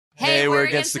Today we're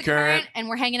against the current. And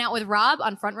we're hanging out with Rob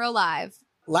on Front Row Live.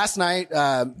 Last night,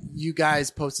 you guys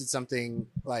posted something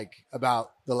like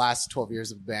about the last 12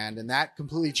 years of the band, and that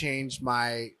completely changed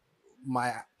my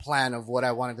plan of what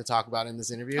I wanted to talk about in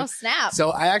this interview. Oh, snap.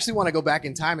 So I actually want to go back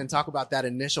in time and talk about that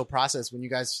initial process when you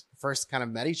guys first kind of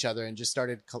met each other and just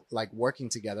started like working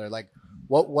together. Like,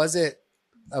 what was it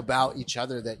about each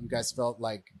other that you guys felt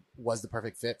like was the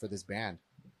perfect fit for this band?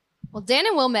 Well, Dan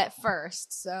and Will met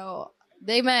first. So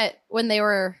they met when they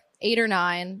were 8 or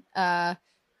 9.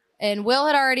 And Will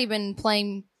had already been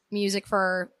playing music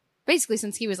for basically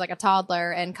since he was like a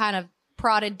toddler and kind of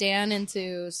prodded Dan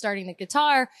into starting the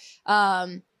guitar.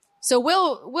 So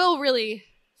Will really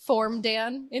formed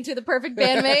Dan into the perfect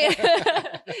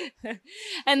bandmate.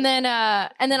 and then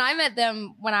I met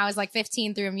them when I was like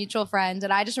 15 through a mutual friend.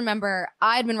 And I just remember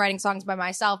I had been writing songs by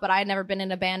myself, but I had never been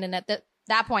in a band. And at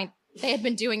that point, they had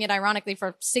been doing it ironically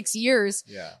for 6 years.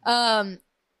 Yeah.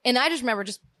 And I just remember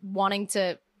just wanting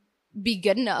to be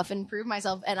good enough and prove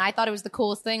myself. And I thought it was the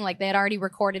coolest thing. Like, they had already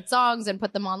recorded songs and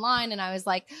put them online. And I was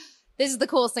like, this is the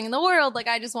coolest thing in the world. Like,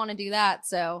 I just want to do that.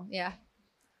 So, yeah.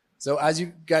 So as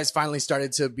you guys finally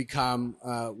started to become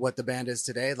what the band is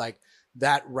today, like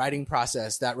that writing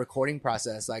process, that recording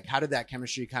process, like how did that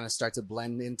chemistry kind of start to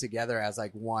blend in together as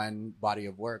like one body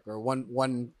of work or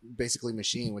one basically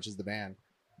machine, which is the band?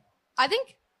 I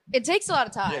think it takes a lot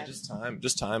of time. Yeah,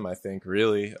 just time. I think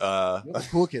really. You're the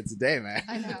cool kids today, man.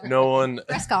 I know. No one.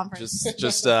 Press conference.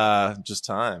 Just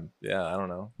time. Yeah, I don't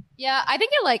know. Yeah, I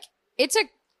think it took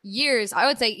years. I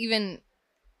would say even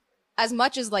as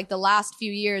much as like the last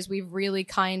few years, we've really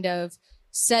kind of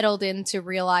settled into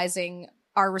realizing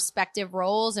our respective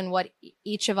roles and what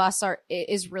each of us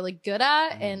is really good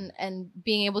at, and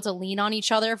being able to lean on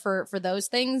each other for those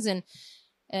things and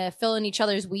fill in each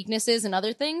other's weaknesses and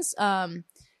other things.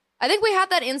 I think we had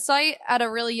that insight at a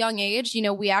really young age. You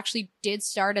know, we actually did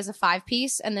start as a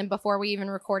 5-piece, and then before we even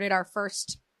recorded our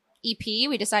first EP,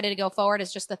 we decided to go forward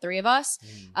as just the 3 of us.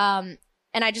 And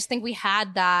I just think we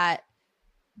had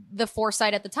the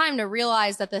foresight at the time to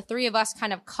realize that the 3 of us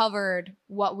kind of covered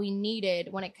what we needed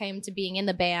when it came to being in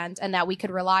the band, and that we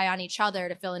could rely on each other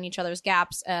to fill in each other's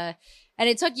gaps. And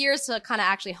it took years to kind of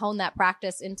actually hone that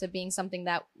practice into being something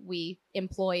that we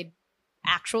employed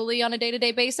actually on a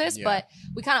day-to-day basis. Yeah. But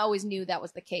we kind of always knew that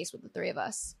was the case with the 3 of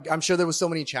us. I'm sure there was so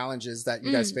many challenges that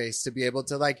you guys faced to be able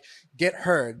to like get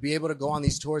heard, be able to go on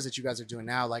these tours that you guys are doing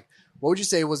now. Like, what would you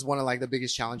say was one of like the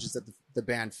biggest challenges that the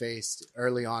band faced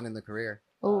early on in the career?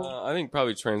 I think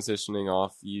probably transitioning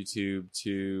off YouTube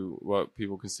to what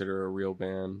people consider a real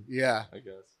band. Yeah. I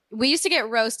guess. We used to get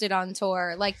roasted on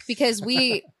tour, like, because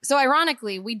so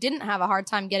ironically, we didn't have a hard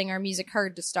time getting our music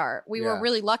heard to start. We were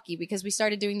really lucky because we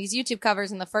started doing these YouTube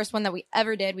covers, and the first one that we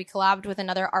ever did, we collabed with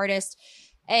another artist,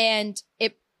 and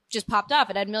it just popped up.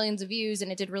 It had millions of views, and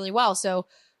it did really well. So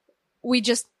we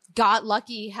just got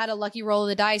lucky, had a lucky roll of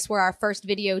the dice where our first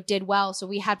video did well. So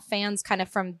we had fans kind of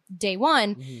from day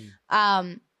one.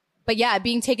 But yeah,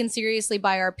 being taken seriously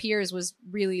by our peers was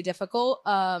really difficult.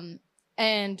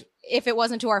 And if it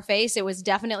wasn't to our face, it was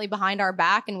definitely behind our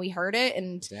back, and we heard it.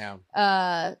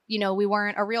 And, you know, we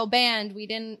weren't a real band. We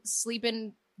didn't sleep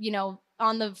in, you know,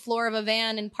 on the floor of a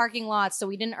van in parking lots. So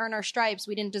we didn't earn our stripes.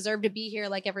 We didn't deserve to be here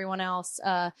like everyone else.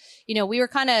 You know, we were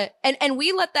kind of, and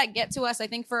we let that get to us, I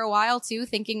think, for a while too,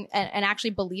 thinking and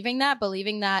actually believing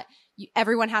that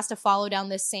everyone has to follow down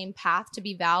this same path to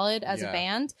be valid as a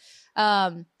band.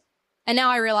 And now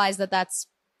I realize that that's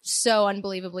so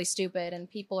unbelievably stupid, and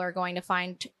people are going to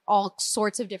find all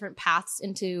sorts of different paths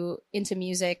into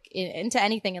music, into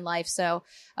anything in life. So,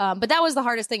 but that was the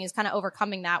hardest thing, is kind of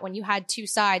overcoming that. When you had 2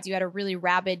 sides, you had a really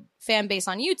rabid fan base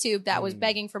on YouTube that was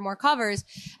begging for more covers,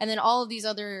 and then all of these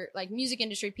other like music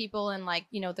industry people and like,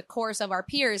 you know, the chorus of our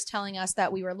peers telling us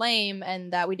that we were lame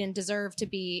and that we didn't deserve to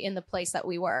be in the place that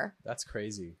we were. That's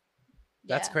crazy.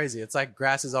 That's crazy. It's like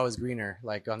grass is always greener,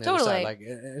 like on the other side. Like,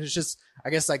 it's just, I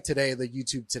guess like today, the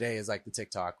YouTube today is like the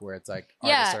TikTok where it's like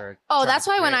artists are. Oh, that's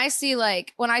why when I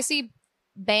see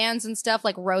bands and stuff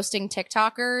like roasting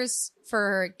TikTokers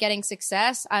for getting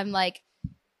success, I'm like,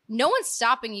 no one's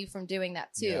stopping you from doing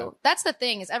that too. Yeah. That's the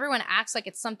thing, is everyone acts like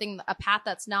it's a path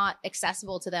that's not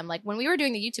accessible to them. Like when we were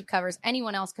doing the YouTube covers,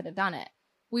 anyone else could have done it.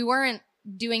 We weren't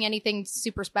doing anything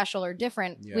super special or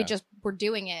different. Yeah. We just were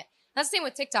doing it. That's the same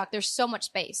with TikTok. There's so much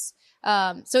space.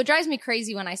 So it drives me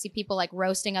crazy when I see people like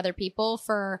roasting other people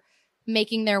for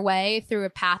making their way through a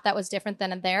path that was different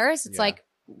than theirs. It's like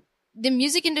the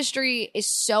music industry is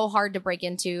so hard to break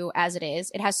into as it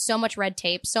is. It has so much red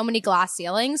tape, so many glass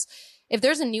ceilings. If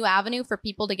there's a new avenue for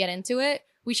people to get into it,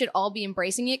 we should all be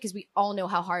embracing it, because we all know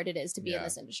how hard it is to be in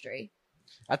this industry.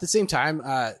 At the same time,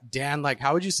 Dan, like,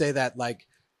 how would you say that like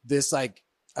this like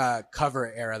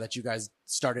cover era that you guys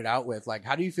started out with, like,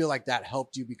 how do you feel like that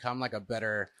helped you become like a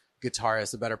better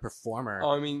guitarist, a better performer?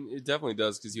 Oh, I mean, it definitely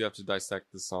does, because you have to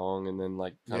dissect the song and then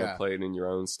like kind of play it in your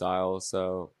own style.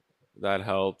 So that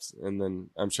helped, and then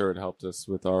I'm sure it helped us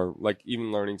with our like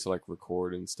even learning to like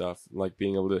record and stuff, like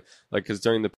being able to like, because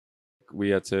during the we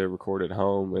had to record at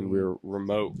home and we were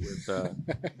remote with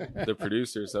the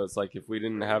producer, so it's like if we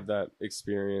didn't have that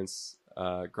experience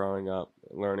growing up,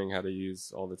 learning how to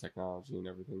use all the technology and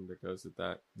everything that goes with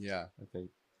that. Yeah, I think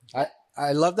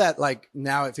I love that. Like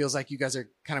now it feels like you guys are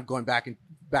kind of going back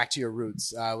to your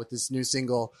roots with this new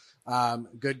single,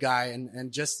 Good Guy,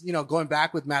 and just, you know, going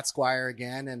back with Matt Squire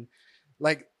again. And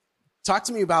like, talk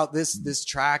to me about this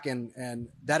track and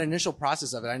that initial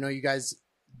process of it. I know you guys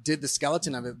did the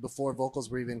skeleton of it before vocals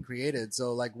were even created.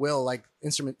 So like, Will, like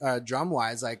instrument drum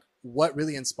wise, like what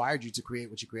really inspired you to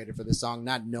create what you created for this song,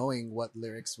 not knowing what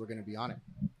lyrics were going to be on it?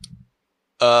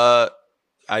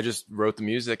 I just wrote the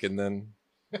music, and then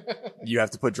you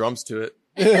have to put drums to it.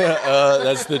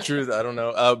 That's the truth. I don't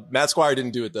know. Matt Squire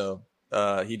didn't do it though.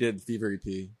 He did Fever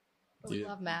EP. We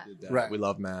love Matt. Right. We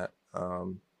love Matt.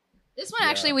 This one,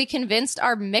 actually, we convinced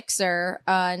our mixer,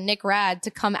 Nick Rad, to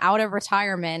come out of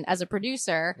retirement as a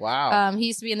producer. Wow. He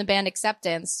used to be in the band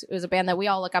Acceptance. It was a band that we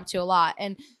all look up to a lot.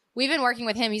 And we've been working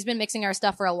with him. He's been mixing our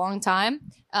stuff for a long time,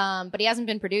 but he hasn't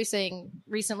been producing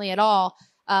recently at all.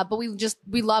 But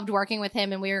we loved working with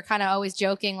him, and we were kind of always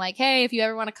joking like, hey, if you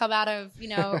ever want to come out of, you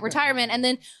know, retirement. And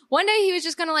then one day he was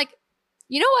just kind of like,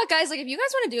 you know what, guys, like if you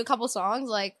guys want to do a couple songs,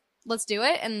 like let's do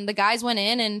it. And the guys went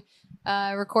in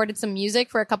and recorded some music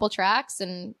for a couple tracks,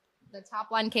 and the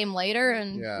top line came later,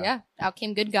 and out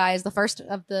came Good Guy as the first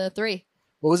of the three.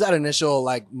 What was that initial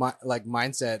like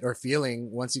mindset or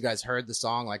feeling once you guys heard the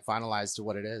song like finalized to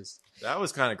what it is? That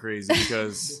was kind of crazy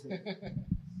because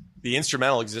the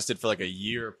instrumental existed for like a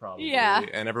year probably. Yeah.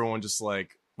 And everyone just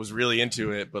like was really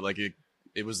into it, but like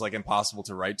it was like impossible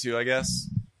to write to, I guess.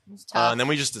 It was tough. And then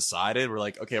we just decided, we're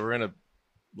like, okay, we're going to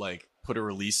like put a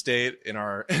release date in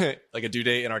our, like a due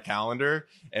date in our calendar.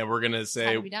 And we're going to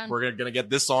say, we're going to get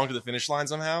this song to the finish line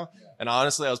somehow. Yeah. And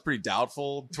honestly, I was pretty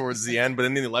doubtful towards the end, but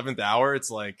in the 11th hour,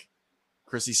 it's like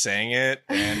Chrissy sang it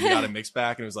and we got a mix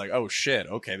back, and it was like, oh shit.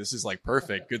 Okay. This is like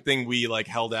perfect. Good thing we like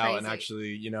held out and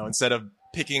actually, you know, instead of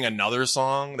picking another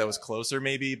song that was closer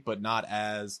maybe, but not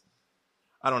as,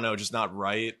 I don't know, just not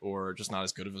right or just not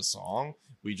as good of a song.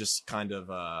 We just kind of,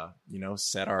 you know,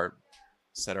 set our,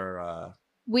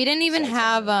 we didn't even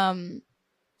have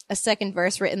a second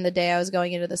verse written the day I was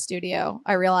going into the studio.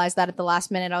 I realized that at the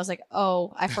last minute. I was like,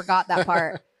 oh, I forgot that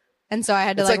part. And so I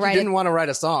had to like write you didn't want to write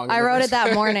a song. I wrote it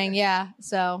that morning. Yeah.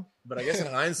 So, but I guess in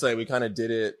hindsight, we kind of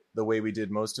did it the way we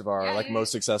did most of our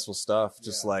most successful stuff.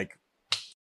 Just like,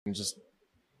 and just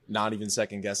not even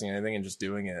second guessing anything and just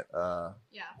doing it.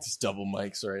 Just double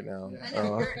mics right now.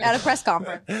 At a press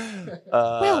conference.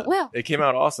 Well. It came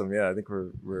out awesome. Yeah, I think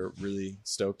we're really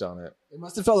stoked on it. It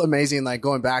must have felt amazing, like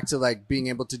going back to like being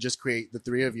able to just create the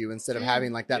three of you instead of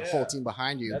having like that whole team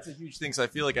behind you. That's a huge thing. So I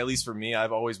feel like, at least for me,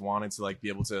 I've always wanted to like be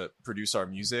able to produce our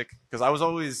music,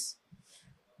 because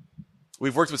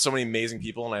we've worked with so many amazing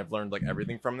people and I've learned like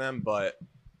everything from them, but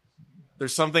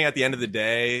there's something at the end of the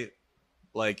day,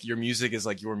 like your music is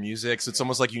like your music. So it's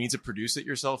almost like you need to produce it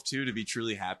yourself too, to be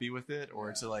truly happy with it,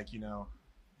 or to like, you know,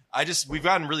 we've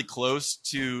gotten really close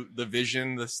to the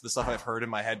vision, the stuff I've heard in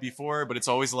my head before, but it's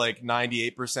always like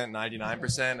 98%,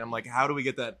 99%. I'm like, how do we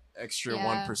get that extra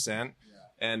 1%?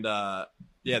 And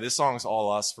this song's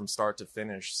all us from start to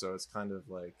finish. So it's kind of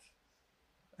like,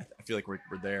 I feel like we're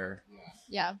there.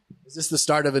 Yeah. Is this the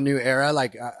start of a new era?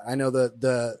 Like I know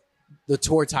the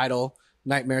tour title,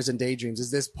 Nightmares and Daydreams.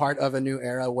 Is this part of a new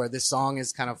era where this song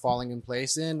is kind of falling in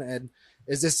place in? And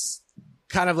is this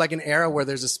kind of like an era where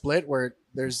there's a split, where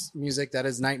there's music that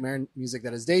is Nightmare and music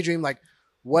that is Daydream? Like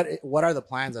what are the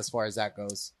plans as far as that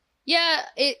goes? Yeah,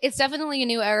 it's definitely a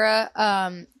new era.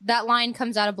 That line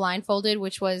comes out of Blindfolded,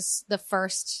 which was the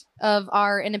first of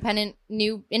our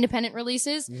new independent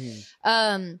releases.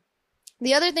 Mm-hmm.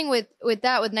 The other thing with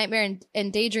Nightmare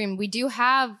and Daydream, we do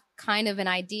have kind of an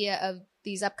idea of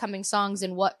these upcoming songs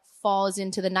and what falls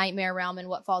into the Nightmare realm and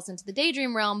what falls into the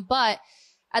Daydream realm. But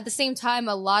at the same time,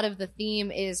 a lot of the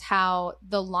theme is how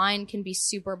the line can be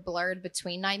super blurred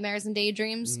between nightmares and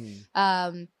daydreams.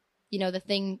 Mm-hmm. You know,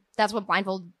 that's what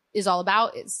Blindfold is all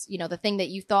about, is, you know, the thing that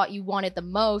you thought you wanted the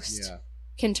most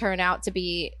can turn out to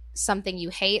be something you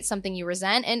hate, something you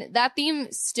resent. And that theme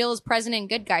still is present in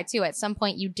Good Guy too. At some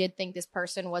point you did think this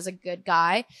person was a good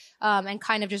guy, and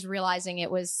kind of just realizing it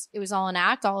was all an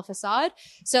act, all a facade.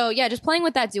 So yeah, just playing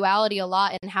with that duality a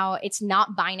lot, and how it's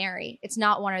not binary. It's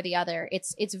not one or the other.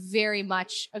 It's very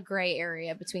much a gray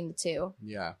area between the two.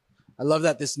 Yeah. I love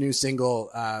that this new single,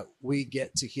 we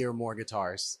get to hear more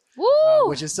guitars,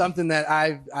 which is something that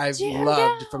I've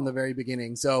loved from the very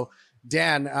beginning. So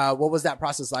Dan, what was that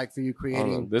process like for you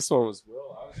creating? This one was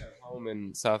Will. I was at home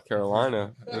in South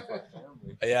Carolina with my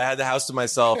family. Yeah, I had the house to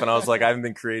myself, and I was like, I haven't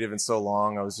been creative in so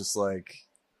long. I was just like,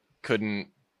 I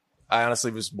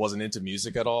honestly wasn't into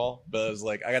music at all, but I was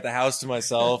like, I got the house to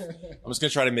myself. I'm just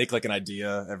gonna try to make like an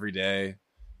idea every day,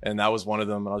 and that was one of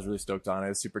them. And I was really stoked on it. It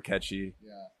was super catchy.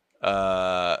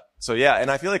 So yeah, and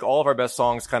I feel like all of our best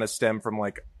songs kind of stem from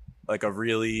like a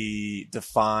really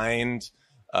defined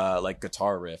like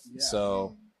guitar riff. Yeah.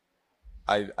 So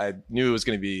I knew it was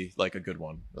going to be like a good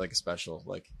one, like a special,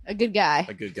 like a good guy,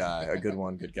 a good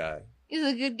one, good guy. He's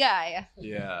a good guy.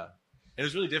 Yeah. It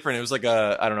was really different. It was like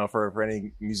I don't know, for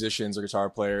any musicians or guitar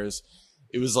players,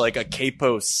 it was like a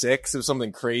capo 6. It was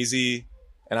something crazy.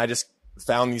 And I just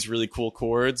found these really cool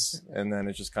chords, and then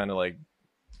it just kind of like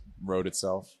wrote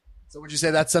itself. So would you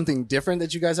say that's something different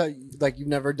that you guys are, like, you've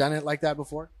never done it like that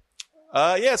before?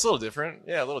 Yeah, it's a little different.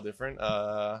 Yeah, a little different.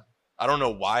 I don't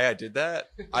know why I did that.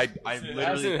 I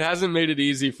literally it hasn't made it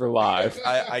easy for live.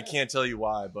 I can't tell you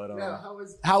why, but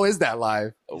how is that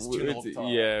live?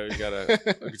 Yeah, we got a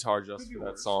guitar just for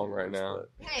that song right now.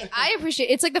 Hey, I appreciate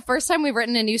it. It's like the first time we've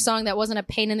written a new song that wasn't a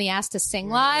pain in the ass to sing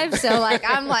live. So like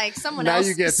I'm like someone else.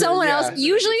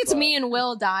 Usually it's me and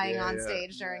Will dying on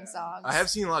stage during songs. I have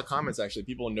seen a lot of comments actually,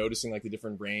 people noticing like the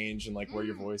different range and like where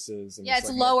your voice is. And it's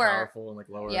like lower, powerful and like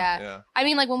lower. Yeah. I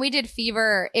mean, like when we did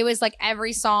Fever, it was like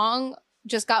every song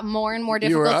just got more and more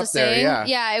difficult to sing.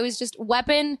 Yeah, it was just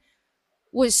Weapon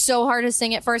was so hard to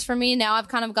sing at first for me. Now I've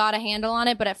kind of got a handle on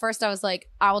it, but at first I was like,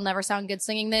 I will never sound good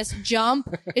singing this.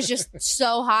 Jump is just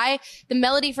so high. The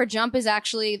melody for Jump is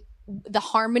actually the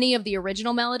harmony of the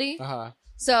original melody.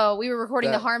 So we were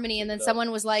recording the harmony, and then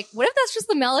someone was like, what if that's just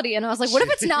the melody? And I was like, what if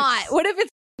it's not? What if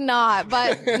it's not?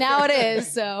 But now it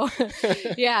is. So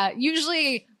yeah,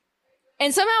 usually.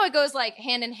 And somehow it goes like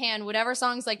hand in hand. Whatever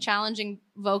song's like challenging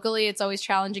vocally, it's always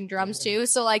challenging drums too.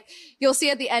 So like you'll see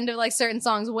at the end of like certain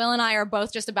songs, Will and I are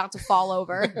both just about to fall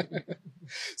over.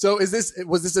 So was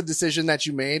this a decision that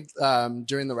you made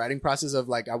during the writing process of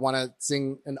like, I want to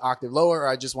sing an octave lower, or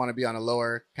I just want to be on a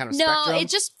lower kind of spectrum? No, it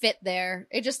just fit there.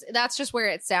 That's just where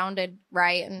it sounded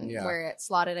right and where it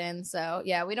slotted in. So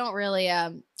yeah, we don't really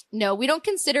no, we don't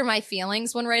consider my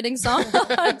feelings when writing songs.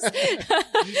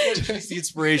 It's the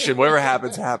inspiration. Whatever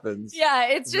happens, happens. Yeah,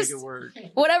 it's just make it work.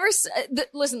 Whatever.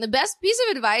 Listen, the best piece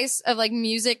of advice of like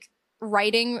music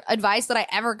writing advice that I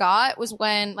ever got was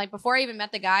when, like, before I even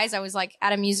met the guys, I was like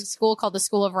at a music school called the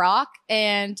School of Rock,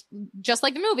 and just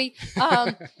like the movie,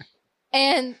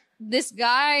 and this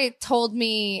guy told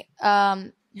me,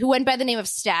 who went by the name of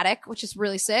Static, which is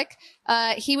really sick.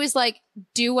 He was like,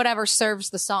 do whatever serves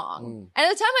the song. And at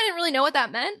the time I didn't really know what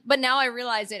that meant, but now I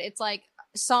realize it. It's like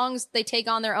songs, they take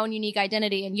on their own unique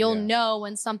identity, and you'll know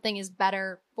when something is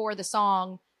better for the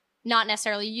song, not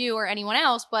necessarily you or anyone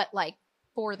else, but like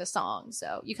for the song.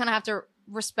 So you kind of have to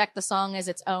respect the song as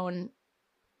its own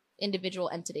individual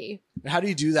entity. How do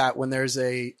you do that when there's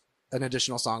an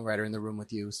additional songwriter in the room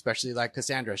with you, especially like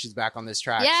Cassandra? She's back on this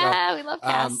track. Yeah, so, we love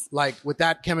Cass. Like with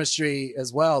that chemistry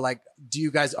as well, like, do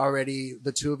you guys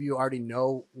the two of you already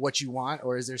know what you want,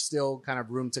 or is there still kind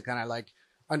of room to kind of like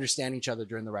understand each other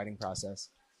during the writing process?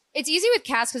 It's easy with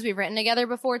Cass because we've written together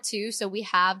before too, so we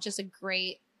have just a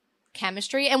great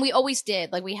chemistry, and we always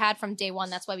did. Like we had from day one.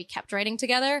 That's why we kept writing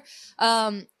together.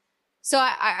 So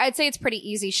I'd say it's pretty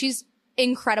easy. She's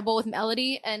incredible with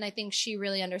melody, and I think she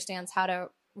really understands how to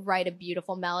write a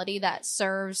beautiful melody that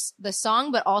serves the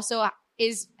song, but also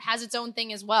has its own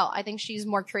thing as well. I think she's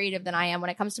more creative than I am when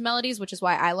it comes to melodies, which is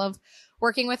why I love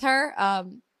working with her.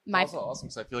 Also awesome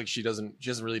because I feel like she hasn't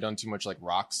really done too much like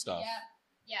rock stuff.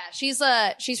 Yeah,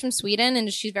 she's from Sweden,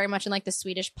 and she's very much in like the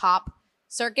Swedish pop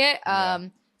circuit.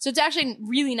 So it's actually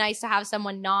really nice to have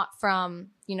someone not from,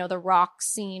 the rock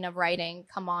scene of writing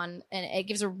come on, and it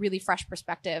gives a really fresh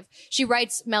perspective. She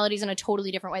writes melodies in a totally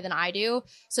different way than I do.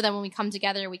 So then when we come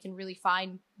together, we can really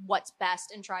find what's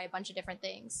best and try a bunch of different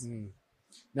things.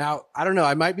 Now, I don't know,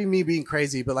 it might be me being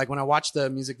crazy, but like when I watched the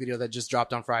music video that just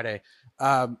dropped on Friday,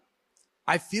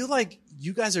 I feel like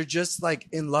you guys are just like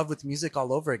in love with music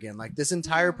all over again. Like this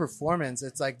entire performance,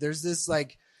 it's like there's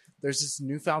this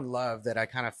newfound love that I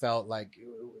kind of felt, like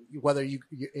whether you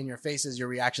in your faces, your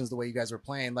reactions, the way you guys were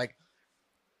playing, like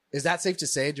Is that safe to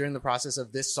say during the process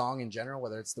of this song in general,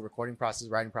 whether it's the recording process,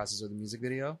 writing process, or the music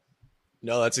video?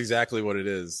 No, that's exactly what it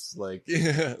is. Like,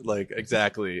 like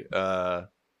exactly.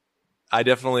 I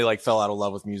definitely like fell out of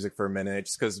love with music for a minute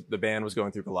just because the band was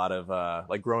going through a lot of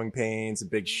like growing pains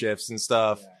and big shifts and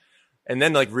stuff. Yeah. And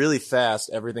then like really fast,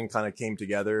 everything kind of came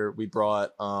together. We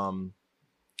brought some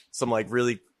like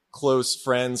really close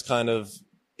friends kind of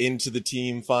into the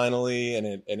team finally,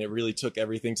 and it really took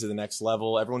everything to the next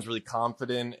level. Everyone's really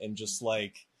confident and just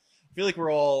like I feel like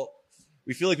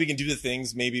we feel like we can do the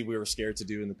things maybe we were scared to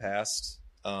do in the past,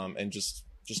 and just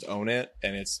own it,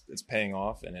 and it's paying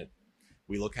off, and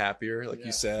we look happier, like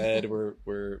you said.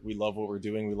 We love what we're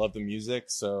doing. We love the music,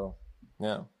 so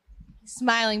yeah.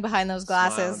 Smiling behind those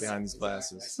glasses. Smiling behind these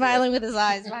glasses. Smiling with his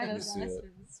eyes behind those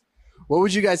glasses. What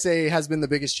would you guys say has been the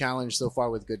biggest challenge so far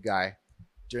with Good Guy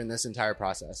during this entire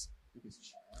process?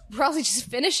 Probably just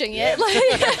finishing it,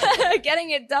 like getting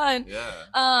it done.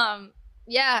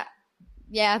 Yeah,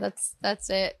 that's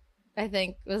it. I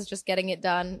think it was just getting it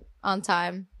done on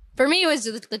time. For me, it was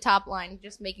the top line,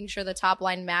 just making sure the top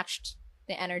line matched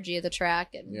the energy of the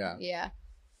track. And yeah.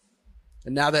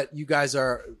 And now that you guys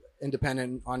are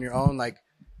independent on your own, like,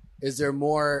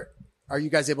 are you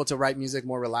guys able to write music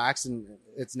more relaxed and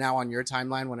it's now on your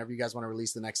timeline whenever you guys want to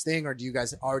release the next thing, or do you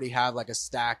guys already have like a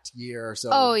stacked year or so?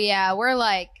 Oh yeah,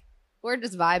 we're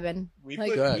just vibing. We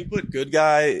put Good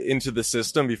Guy into the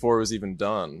system before it was even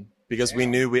done because we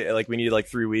knew we needed like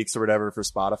 3 weeks or whatever for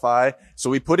Spotify, so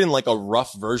we put in like a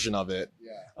rough version of it.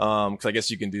 Because I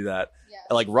guess you can do that.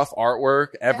 Like rough artwork,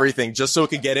 everything, just so it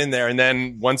could get in there. And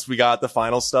then once we got the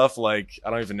final stuff, like I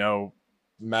don't even know,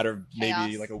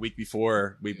 maybe like a week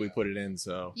before we put it in.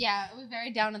 So yeah, it was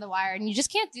very down to the wire, and you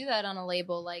just can't do that on a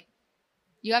label. Like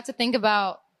you have to think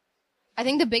about. I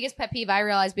think the biggest pet peeve I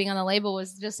realized being on the label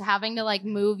was just having to like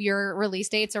move your release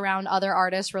dates around other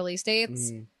artists' release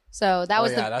dates. Mm-hmm. So that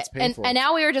was that's painful. And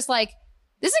now we were just like,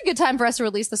 this is a good time for us to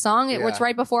release the song. It's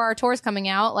right before our tour's coming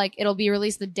out. Like it'll be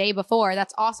released the day before.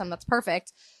 That's awesome. That's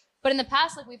perfect. But in the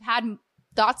past, like we've had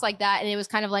thoughts like that, and it was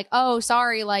kind of like, oh,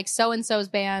 sorry, like so-and-so's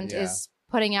band is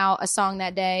putting out a song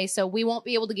that day, so we won't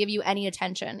be able to give you any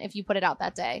attention if you put it out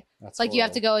that day. That's like horrible. You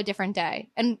have to go a different day.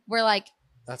 And we're like,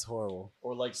 that's horrible.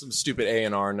 Or like some stupid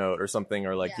A&R note or something,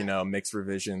 or like, mix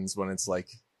revisions when it's like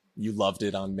you loved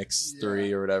it on mix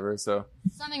 3 or whatever. So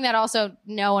something that also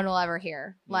no one will ever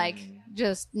hear. Like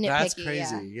just nitpicky. That's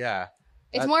crazy. Yeah.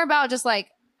 It's more about just like,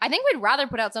 I think we'd rather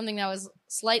put out something that was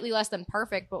slightly less than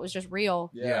perfect, but was just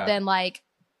real than like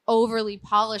overly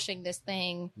polishing this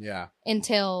thing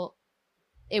until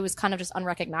it was kind of just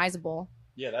unrecognizable.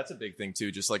 Yeah, that's a big thing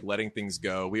too. Just like letting things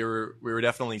go. We were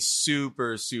definitely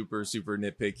super, super, super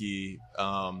nitpicky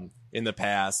in the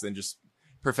past, and just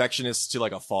perfectionists to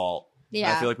like a fault. Yeah,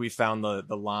 and I feel like we found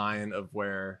the line of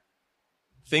where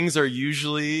things are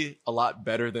usually a lot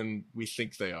better than we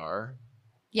think they are.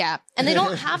 Yeah, and they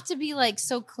don't have to be like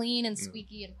so clean and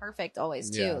squeaky and perfect always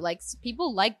too. Yeah. Like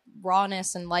people like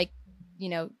rawness and like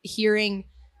hearing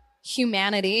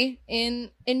humanity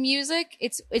in music.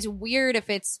 It's weird if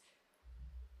it's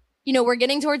we're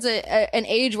getting towards an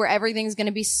age where everything's going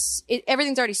to be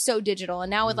everything's already so digital, and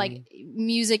now with like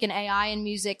music and AI and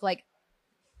music, like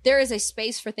there is a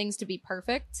space for things to be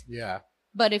perfect. Yeah,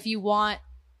 but if you want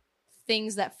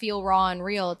things that feel raw and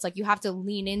real, it's like you have to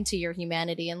lean into your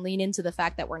humanity and lean into the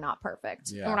fact that we're not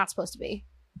perfect and we're not supposed to be.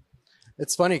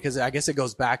 It's funny because I guess it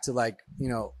goes back to like,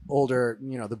 older,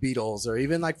 the Beatles or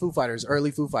even like Foo Fighters,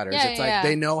 early Foo Fighters. It's like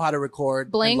they know how to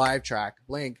record and live track.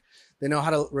 Blink. They know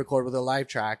how to record with a live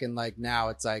track. And like now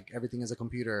it's like everything is a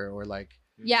computer or like.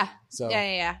 Yeah. So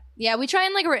yeah. We try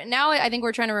and like now I think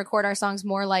we're trying to record our songs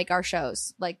more like our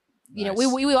shows. Like, nice.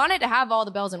 We want it to have all the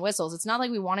bells and whistles. It's not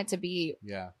like we want it to be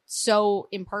so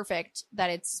imperfect that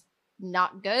it's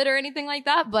not good or anything like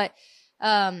that. But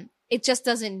it just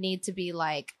doesn't need to be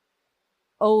like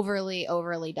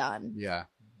overly done. Yeah.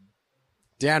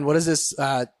 Dan, what is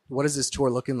this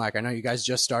tour looking like? I know you guys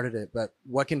just started it, but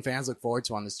what can fans look forward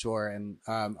to on this tour? And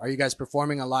are you guys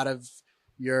performing a lot of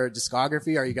your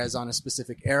discography? Are you guys on a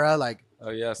specific era? Like, oh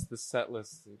yes, the set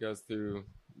list goes through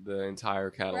the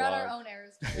entire catalog. We're at our own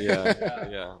eras.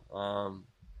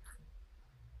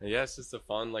 Yeah, it's just a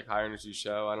fun, like, high energy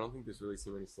show. I don't think there's really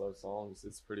too many slow songs.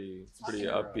 It's pretty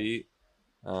upbeat.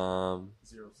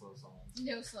 Zero slow songs.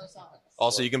 No slow songs.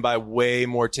 Also, you can buy way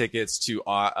more tickets to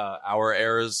our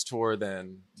Eras tour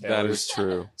than Taylor's. That is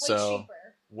true. So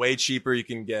way cheaper. You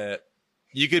can get.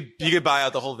 You could buy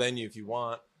out the whole venue if you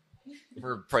want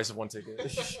for the price of one ticket.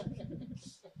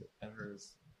 And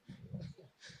hers.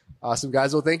 Awesome,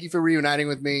 guys. Well, thank you for reuniting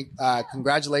with me.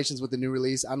 Congratulations with the new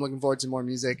release. I'm looking forward to more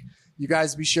music. You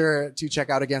guys be sure to check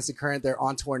out Against the Current. They're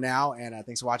on tour now, and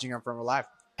thanks for watching on Front Row Live.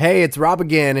 Hey, it's Rob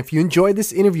again. If you enjoyed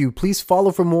this interview, please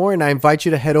follow for more, and I invite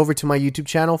you to head over to my YouTube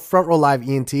channel, Front Row Live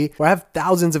ENT, where I have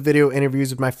thousands of video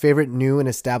interviews with my favorite new and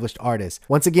established artists.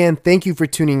 Once again, thank you for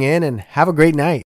tuning in, and have a great night.